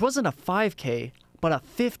race, which wasn't a 5K, but a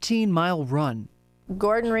 15-mile run.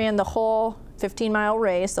 Gordon ran the whole 15-mile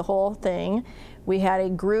race, the whole thing. We had a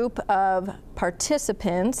group of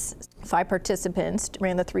participants, 5 participants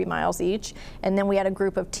ran the 3 miles each, and then we had a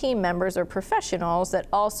group of team members or professionals that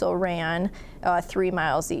also ran 3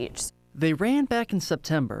 miles each. They ran back in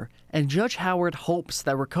September, and Judge Howard hopes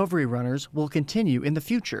that recovery runners will continue in the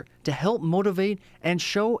future to help motivate and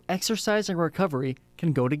show exercise and recovery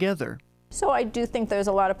can go together. So I do think there's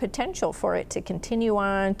a lot of potential for it to continue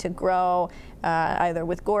on, to grow, either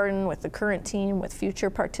with Gordon, with the current team, with future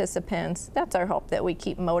participants. That's our hope, that we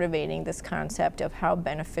keep motivating this concept of how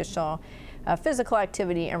beneficial physical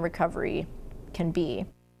activity and recovery can be.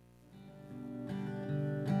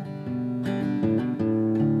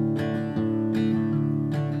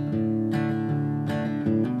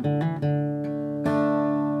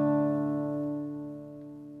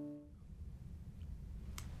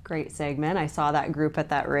 Great segment. I saw that group at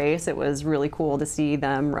that race. It was really cool to see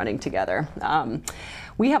them running together.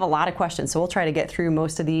 We have a lot of questions, so we'll try to get through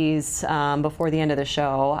most of these before the end of the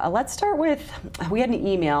show. Let's start with, we had an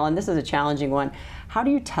email, and this is a challenging one. How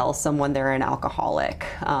do you tell someone they're an alcoholic?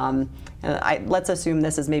 Let's assume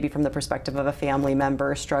this is maybe from the perspective of a family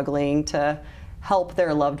member struggling to help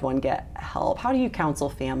their loved one get help. How do you counsel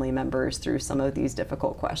family members through some of these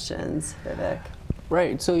difficult questions, Vivek?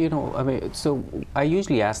 Right. So, so I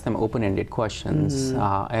usually ask them open-ended questions,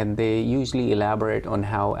 and they usually elaborate on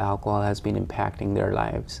how alcohol has been impacting their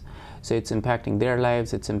lives. So it's impacting their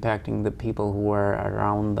lives, it's impacting the people who are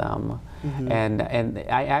around them. And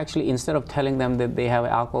I actually, instead of telling them that they have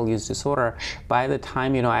alcohol use disorder, by the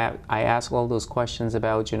time, I ask all those questions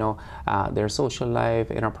about, their social life,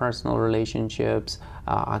 interpersonal relationships,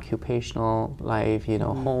 occupational life,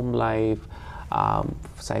 home life,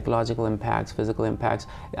 psychological impacts, physical impacts.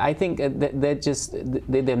 I think that just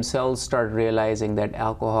they themselves start realizing that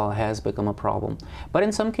alcohol has become a problem. But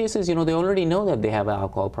in some cases, they already know that they have an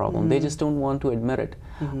alcohol problem. They just don't want to admit it.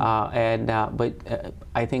 But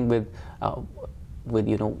I think with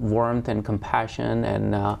warmth and compassion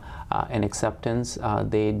and acceptance,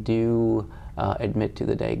 they do admit to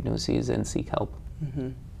the diagnoses and seek help.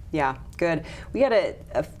 Yeah, good. We had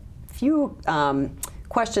a few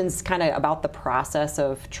questions kind of about the process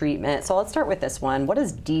of treatment. So let's start with this one. What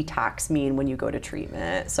does detox mean when you go to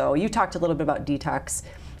treatment? So you talked a little bit about detox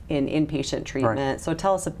in inpatient treatment. Right. So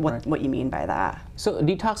tell us what you mean by that. So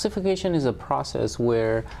detoxification is a process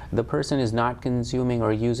where the person is not consuming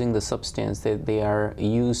or using the substance that they are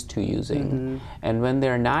used to using. And when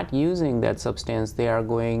they're not using that substance, they are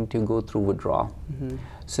going to go through withdrawal.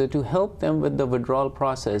 So to help them with the withdrawal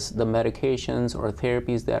process, the medications or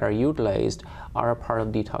therapies that are utilized are a part of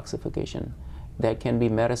detoxification. That can be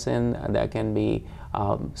medicine, that can be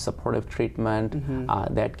supportive treatment,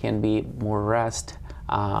 that can be more rest,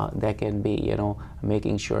 that can be,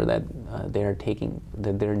 making sure that they're taking,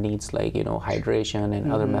 that their needs like, hydration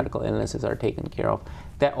and other medical illnesses are taken care of.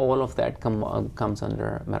 That all of that comes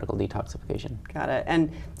under medical detoxification. Got it.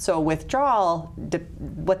 And so withdrawal,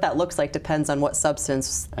 what that looks like depends on what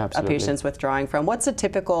substance a patient's withdrawing from. What's a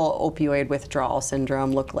typical opioid withdrawal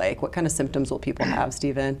syndrome look like? What kind of symptoms will people have,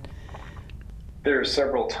 Stephen? There are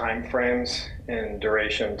several time frames in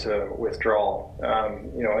duration to withdrawal.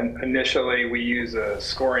 Initially we use a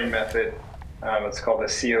scoring method. It's called the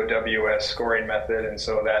COWS scoring method, and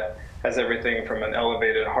so that has everything from an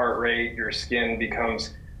elevated heart rate, your skin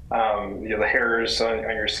becomes, the hairs on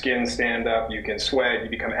your skin stand up, you can sweat, you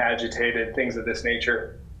become agitated, things of this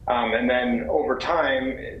nature. And then over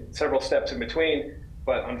time, several steps in between,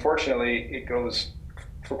 but unfortunately it goes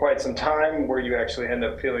for quite some time where you actually end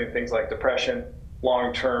up feeling things like depression,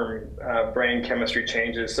 long-term brain chemistry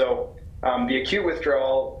changes. So the acute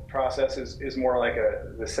withdrawal process is more like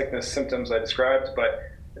the sickness symptoms I described, but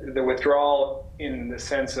the withdrawal in the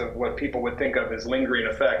sense of what people would think of as lingering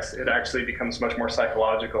effects, it actually becomes much more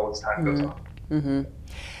psychological as time goes on.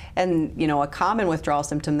 And a common withdrawal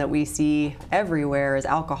symptom that we see everywhere is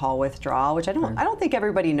alcohol withdrawal, which I don't think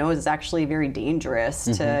everybody knows is actually very dangerous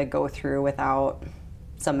to go through without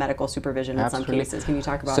some medical supervision in some cases. Can you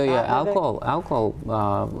talk about that? So alcohol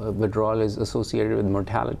withdrawal is associated with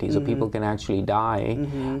mortality. So people can actually die,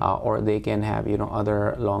 or they can have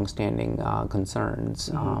other long-standing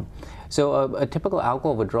concerns. So a typical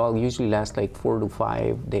alcohol withdrawal usually lasts like 4 to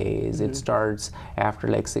 5 days. It starts after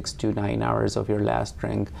like 6 to 9 hours of your last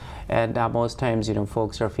drink, and most times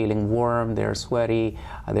folks are feeling warm, they're sweaty,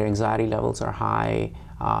 their anxiety levels are high.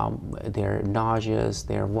 They're nauseous,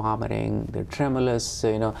 they're vomiting, they're tremulous,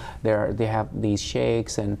 they have these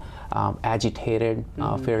shakes and agitated,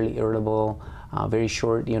 fairly irritable. very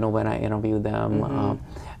short, when I interview them.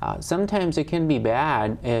 Sometimes it can be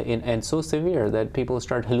bad and so severe that people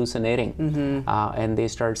start hallucinating, and they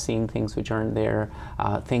start seeing things which aren't there.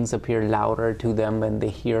 Things appear louder to them when they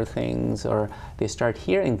hear things, or they start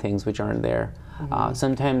hearing things which aren't there.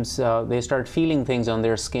 Sometimes they start feeling things on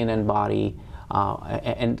their skin and body,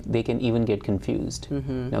 and they can even get confused.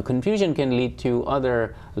 Now, confusion can lead to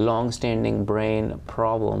other long-standing brain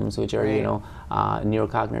problems, which are,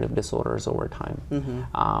 neurocognitive disorders over time.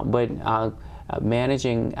 But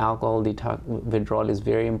managing alcohol withdrawal is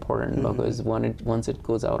very important, because once it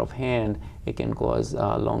goes out of hand, it can cause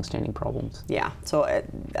long-standing problems. Yeah, so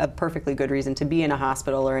a perfectly good reason to be in a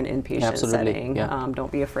hospital or an inpatient setting. Yeah.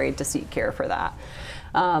 Don't be afraid to seek care for that.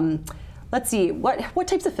 Let's see, what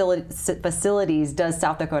types of facilities does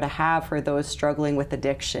South Dakota have for those struggling with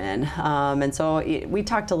addiction? And so we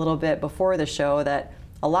talked a little bit before the show that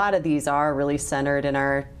a lot of these are really centered in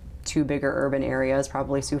our two bigger urban areas,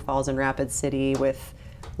 probably Sioux Falls and Rapid City, with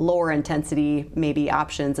lower intensity maybe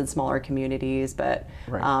options in smaller communities. But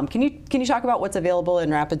can you talk about what's available in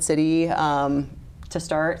Rapid City to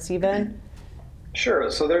start, Stephen? Sure.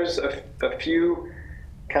 So there's a few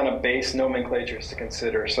kind of base nomenclatures to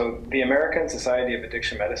consider. So the American Society of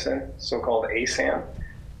Addiction Medicine, so-called ASAM,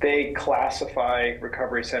 they classify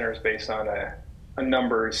recovery centers based on a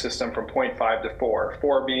number system from 0.5 to 4,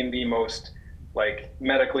 4 being the most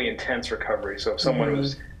medically intense recovery. So if someone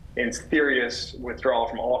was in serious withdrawal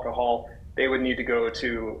from alcohol, they would need to go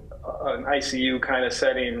to an ICU kind of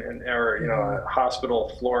setting, or a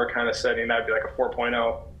hospital floor kind of setting. That'd be like a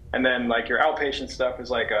 4.0. And then your outpatient stuff is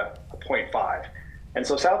like a 0.5. And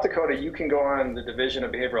so South Dakota, you can go on the Division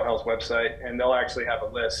of Behavioral Health website, and they'll actually have a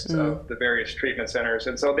list of the various treatment centers.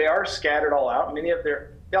 And so they are scattered all out.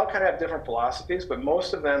 They all kind of have different philosophies, but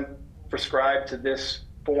most of them prescribe to this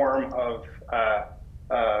form of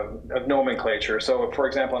nomenclature. So, for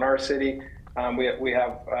example, in our city, we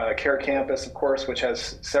have Care Campus, of course, which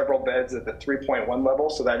has several beds at the 3.1 level.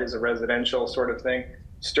 So that is a residential sort of thing.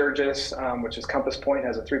 Sturgis, which is Compass Point,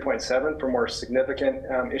 has a 3.7 for more significant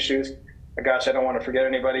issues. Gosh, I don't want to forget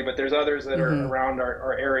anybody, but there's others that are around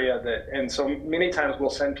our area and so many times we'll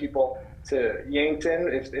send people to Yankton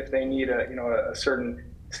if they need a certain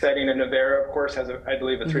setting. And Avera, of course, has I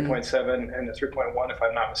believe a 3.7 and a 3.1 if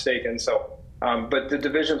I'm not mistaken. So, but the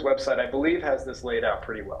division's website, I believe, has this laid out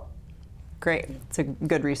pretty well. Great, it's a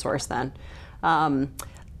good resource then.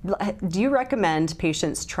 Do you recommend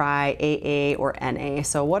patients try AA or NA?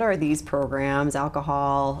 So what are these programs,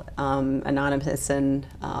 Alcohol Anonymous and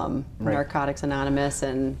Narcotics Anonymous,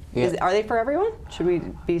 and are they for everyone? Should we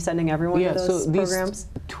be sending everyone to those programs?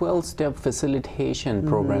 These 12-step facilitation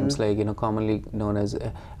programs, commonly known as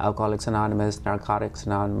Alcoholics Anonymous, Narcotics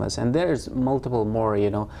Anonymous, and there's multiple more,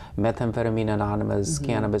 Methamphetamine Anonymous,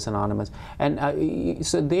 Cannabis Anonymous, and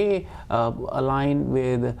so they align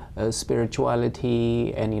with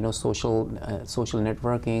spirituality and social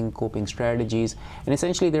networking, coping strategies, and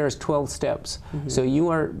essentially there's 12 steps. So you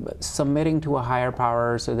are submitting to a higher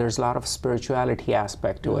power, so there's a lot of spirituality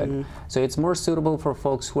aspect to it. So it's more suitable for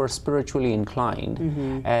folks who are spiritually inclined,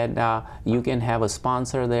 and you can have a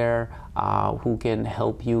sponsor there who can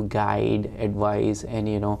help you guide, advise, and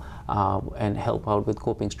and help out with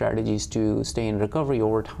coping strategies to stay in recovery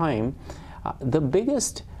over time. The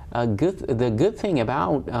biggest the good thing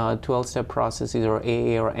about 12-step processes or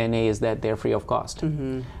AA or NA is that they're free of cost.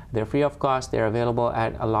 They're free of cost. They're available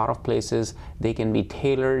at a lot of places. They can be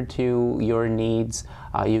tailored to your needs.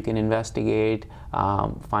 You can investigate,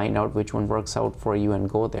 find out which one works out for you, and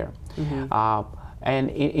go there.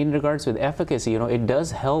 And in regards with efficacy, it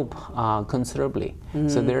does help considerably.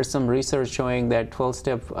 So there's some research showing that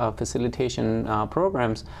 12-step facilitation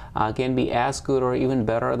programs can be as good or even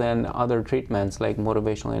better than other treatments like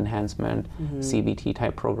motivational enhancement, CBT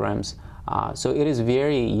type programs. So it is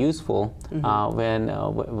very useful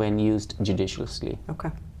when used judiciously.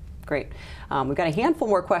 Okay. Great. We've got a handful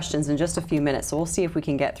more questions in just a few minutes, so we'll see if we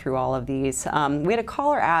can get through all of these. We had a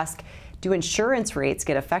caller ask, do insurance rates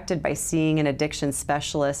get affected by seeing an addiction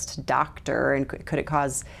specialist doctor, and could it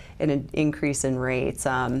cause an increase in rates?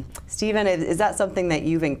 Stephen, is that something that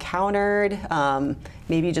you've encountered?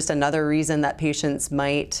 Maybe just another reason that patients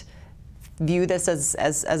might view this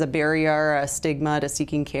as a barrier, a stigma to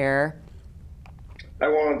seeking care? I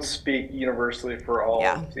won't speak universally for all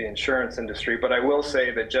of the insurance industry, but I will say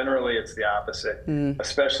that generally it's the opposite.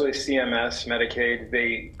 Especially CMS, Medicaid,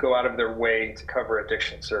 they go out of their way to cover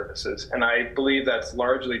addiction services. And I believe that's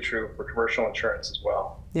largely true for commercial insurance as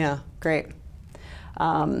well. Yeah, great.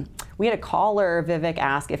 We had a caller, Vivek,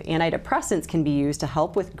 ask if antidepressants can be used to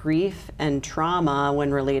help with grief and trauma when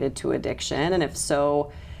related to addiction. And if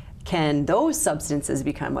so, can those substances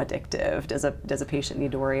become addictive? Does a patient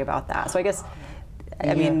need to worry about that? So I guess,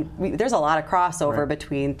 I mean, there's a lot of crossover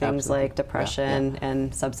between things like depression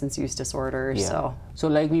and substance use disorders. So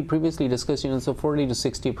like we previously discussed, so 40 to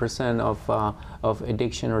 60% of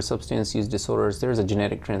addiction or substance use disorders, there's a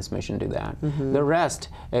genetic transmission to that. The rest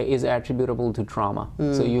is attributable to trauma.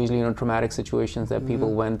 So usually, traumatic situations that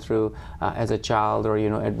people went through as a child, or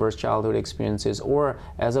adverse childhood experiences, or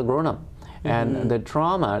as a grown-up. And the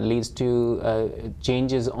trauma leads to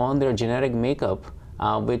changes on their genetic makeup,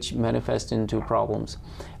 which manifest into problems.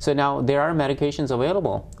 So now there are medications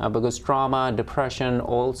available because trauma, depression,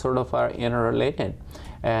 all sort of are interrelated.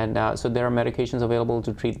 And so there are medications available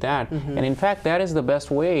to treat that. And in fact, that is the best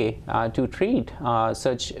way to treat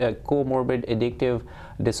such comorbid addictive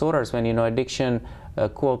disorders, when addiction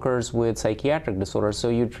co-occurs with psychiatric disorders. So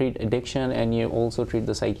you treat addiction and you also treat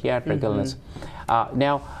the psychiatric illness.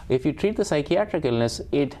 Now, if you treat the psychiatric illness,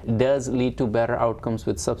 it does lead to better outcomes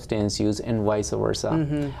with substance use and vice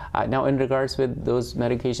versa. Now, in regards with those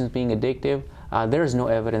medications being addictive, there is no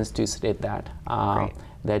evidence to state that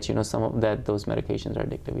that those medications are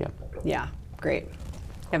addictive. Yeah, great.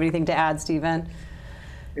 Have anything to add, Stephen?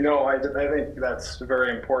 I think that's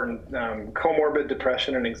very important. Comorbid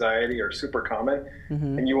depression and anxiety are super common,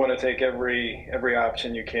 and you want to take every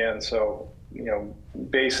option you can. So,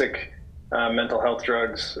 basic mental health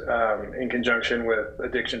drugs in conjunction with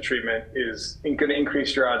addiction treatment is going to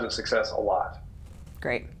increase your odds of success a lot.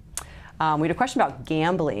 Great. We had a question about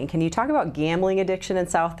gambling. Can you talk about gambling addiction in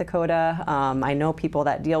South Dakota? I know people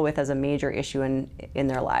that deal with as a major issue in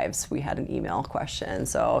their lives. We had an email question.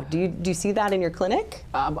 So do you see that in your clinic?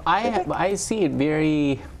 I see it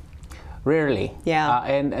very rarely. Yeah.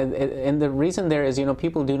 And the reason there is,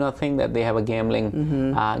 people do not think that they have a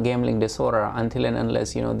gambling disorder until and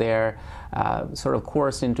unless, they're sort of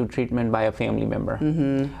coerced into treatment by a family member.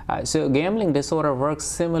 So gambling disorder works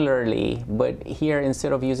similarly, but here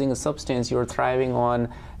instead of using a substance, you're thriving on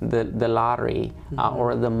the lottery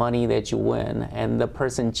or the money that you win, and the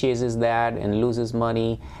person chases that and loses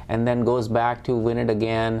money and then goes back to win it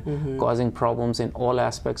again, causing problems in all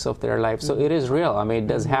aspects of their life. So it is real. I mean, it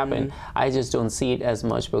does happen. I just don't see it as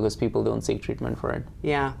much because people don't seek treatment for it.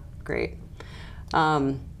 Yeah, great.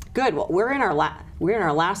 Good. Well, we're in our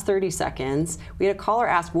last 30 seconds. We had a caller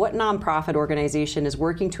ask what nonprofit organization is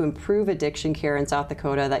working to improve addiction care in South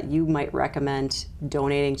Dakota that you might recommend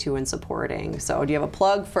donating to and supporting. So do you have a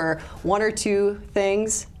plug for one or two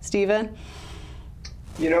things, Stephen?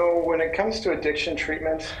 When it comes to addiction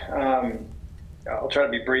treatment, I'll try to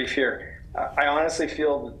be brief here. I honestly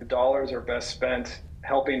feel that the dollars are best spent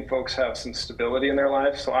helping folks have some stability in their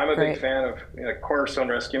lives. So I'm a big fan of Cornerstone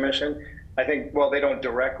Rescue Mission. I think while they don't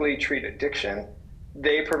directly treat addiction,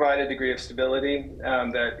 they provide a degree of stability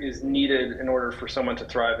that is needed in order for someone to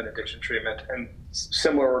thrive in addiction treatment, and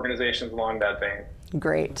similar organizations along that vein.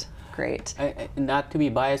 Great. Not to be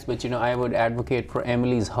biased, but I would advocate for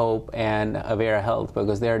Emily's Hope and Avera Health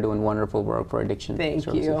because they're doing wonderful work for addiction services.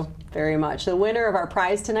 Thank you very much. The winner of our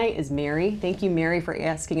prize tonight is Mary. Thank you, Mary, for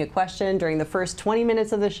asking a question during the first 20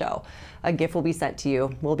 minutes of the show. A gift will be sent to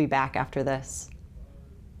you. We'll be back after this.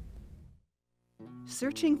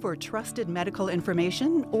 Searching for trusted medical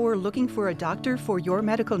information or looking for a doctor for your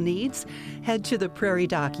medical needs? Head to the Prairie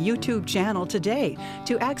Doc YouTube channel today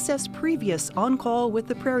to access previous On Call with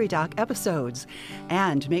the Prairie Doc episodes.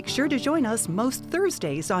 And make sure to join us most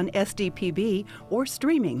Thursdays on SDPB or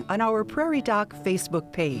streaming on our Prairie Doc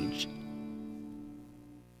Facebook page.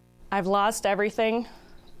 I've lost everything,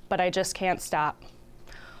 but I just can't stop.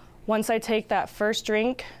 Once I take that first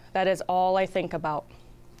drink, that is all I think about.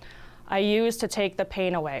 I use to take the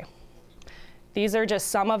pain away. These are just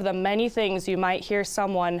some of the many things you might hear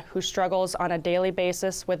someone who struggles on a daily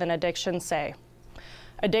basis with an addiction say.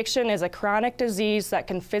 Addiction is a chronic disease that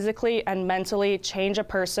can physically and mentally change a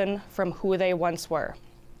person from who they once were.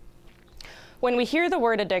 When we hear the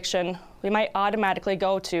word addiction, we might automatically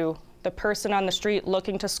go to the person on the street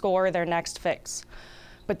looking to score their next fix.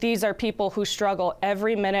 But these are people who struggle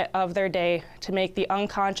every minute of their day to make the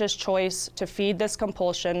unconscious choice to feed this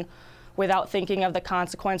compulsion without thinking of the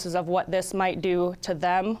consequences of what this might do to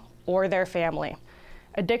them or their family.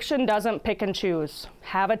 Addiction doesn't pick and choose,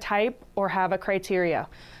 have a type, or have a criteria.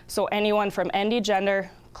 So anyone from any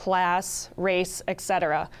gender, class, race,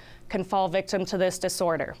 etc. can fall victim to this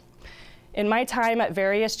disorder. In my time at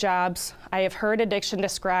various jobs, I have heard addiction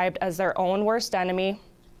described as their own worst enemy,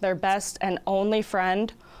 their best and only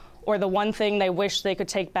friend, or the one thing they wish they could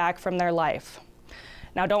take back from their life.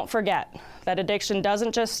 Now don't forget that addiction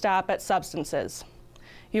doesn't just stop at substances.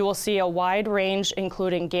 You will see a wide range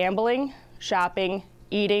including gambling, shopping,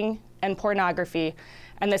 eating, and pornography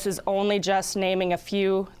And this is only just naming a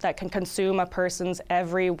few that can consume a person's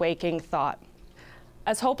every waking thought.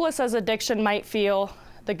 As hopeless as addiction might feel,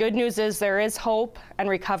 the good news is there is hope and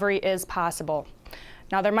recovery is possible.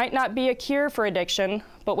 Now, there might not be a cure for addiction,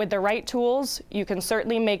 but with the right tools, you can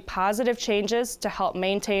certainly make positive changes to help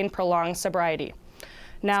maintain prolonged sobriety.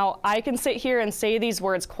 Now, I can sit here and say these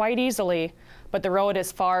words quite easily, but the road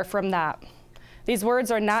is far from that. These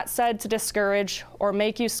words are not said to discourage or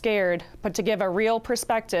make you scared, but to give a real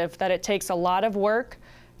perspective that it takes a lot of work,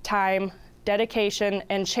 time, dedication,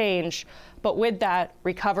 and change, but with that,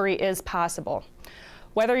 recovery is possible.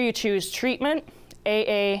 Whether you choose treatment,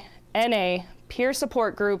 AA, NA, peer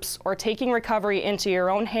support groups, or taking recovery into your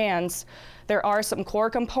own hands, there are some core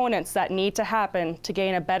components that need to happen to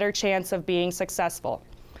gain a better chance of being successful.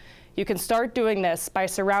 You can start doing this by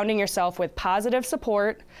surrounding yourself with positive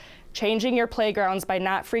support, changing your playgrounds by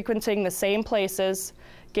not frequenting the same places,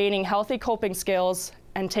 gaining healthy coping skills,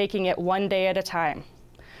 and taking it one day at a time.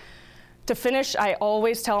 To finish, I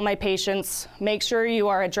always tell my patients, make sure you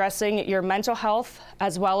are addressing your mental health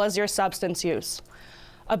as well as your substance use.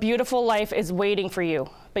 A beautiful life is waiting for you,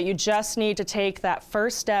 but you just need to take that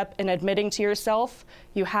first step in admitting to yourself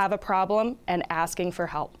you have a problem and asking for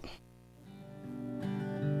help.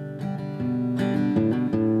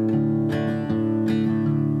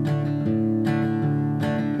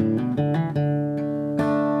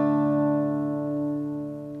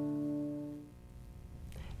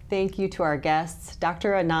 Thank you to our guests,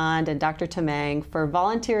 Dr. Anand and Dr. Tamang, for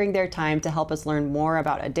volunteering their time to help us learn more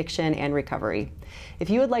about addiction and recovery. If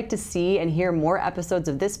you would like to see and hear more episodes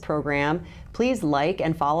of this program, please like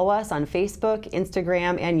and follow us on Facebook,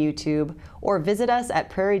 Instagram, and YouTube, or visit us at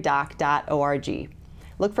prairiedoc.org.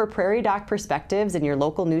 Look for Prairie Doc Perspectives in your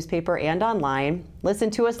local newspaper and online.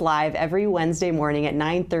 Listen to us live every Wednesday morning at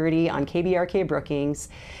 9:30 on KBRK Brookings.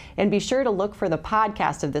 And be sure to look for the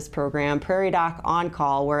podcast of this program, Prairie Doc On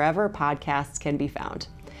Call, wherever podcasts can be found.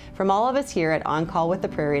 From all of us here at On Call with the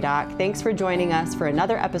Prairie Doc, thanks for joining us for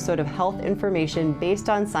another episode of health information based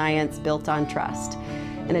on science, built on trust.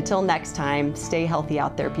 And until next time, stay healthy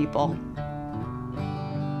out there, people.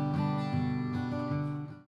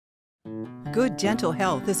 Good dental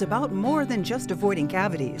health is about more than just avoiding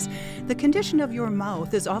cavities. The condition of your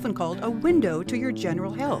mouth is often called a window to your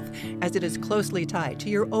general health, as it is closely tied to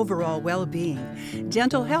your overall well-being.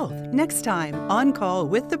 Dental health, next time on Call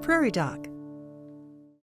with the Prairie Doc.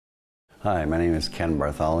 Hi, my name is Ken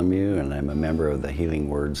Bartholomew, and I'm a member of the Healing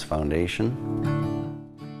Words Foundation.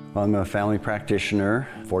 Well, I'm a family practitioner,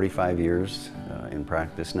 45 years in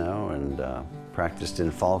practice now, and practiced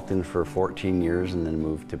in Falkton for 14 years and then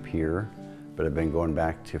moved to Pierre. But I've been going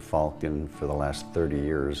back to Falkton for the last 30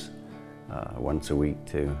 years, once a week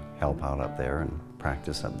to help out up there and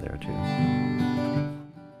practice up there too.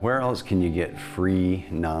 Where else can you get free,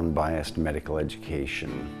 non-biased medical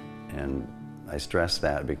education? And I stress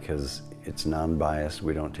that because it's non-biased.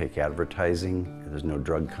 We don't take advertising. There's no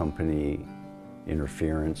drug company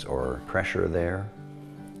interference or pressure there.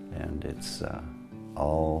 And it's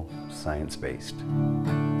all science-based.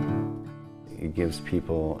 It gives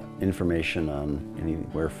people information on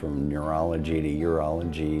anywhere from neurology to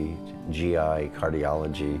urology, GI,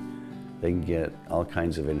 cardiology. They can get all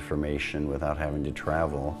kinds of information without having to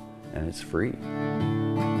travel, and it's free.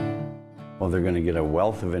 Well, they're going to get a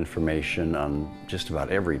wealth of information on just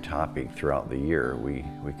about every topic throughout the year. We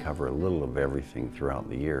cover a little of everything throughout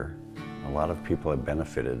the year. A lot of people have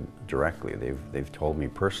benefited directly. They've told me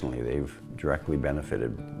personally they've directly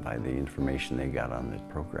benefited by the information they got on the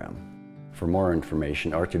program. For more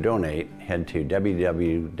information or to donate, head to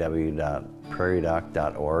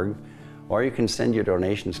www.prairiedoc.org, or you can send your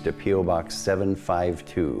donations to P.O. Box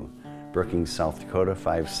 752, Brookings, South Dakota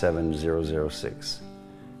 57006.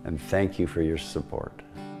 And thank you for your support.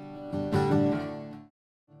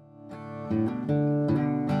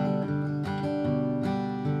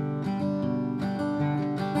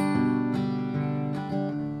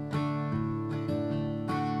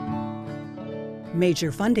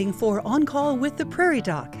 Major funding for On Call with the Prairie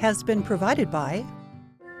Doc has been provided by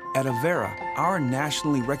At Avera, our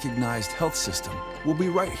nationally recognized health system will be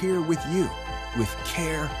right here with you, with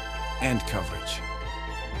care and coverage.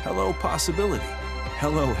 Hello possibility.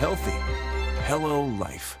 Hello healthy. Hello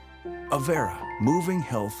life. Avera, moving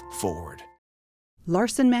health forward.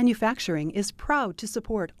 Larson Manufacturing is proud to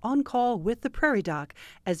support On Call with the Prairie Doc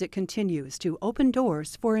as it continues to open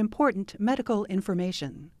doors for important medical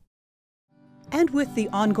information. And with the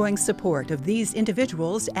ongoing support of these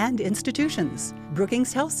individuals and institutions,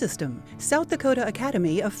 Brookings Health System, South Dakota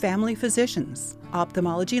Academy of Family Physicians,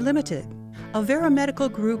 Ophthalmology Limited, Avera Medical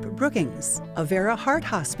Group Brookings, Avera Heart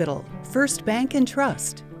Hospital, First Bank and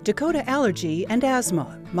Trust, Dakota Allergy and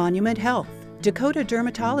Asthma, Monument Health, Dakota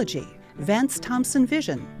Dermatology, Vance Thompson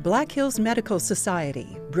Vision, Black Hills Medical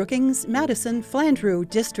Society, Brookings, Madison, Flandreau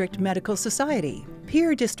District Medical Society,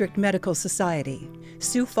 Pierre District Medical Society,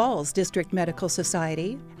 Sioux Falls District Medical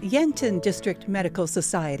Society, Yankton District Medical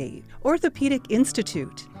Society, Orthopedic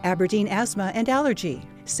Institute, Aberdeen Asthma and Allergy,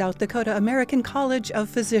 South Dakota American College of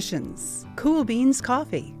Physicians, Cool Beans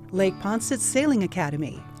Coffee, Lake Poncet Sailing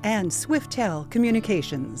Academy, and Swiftel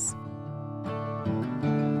Communications.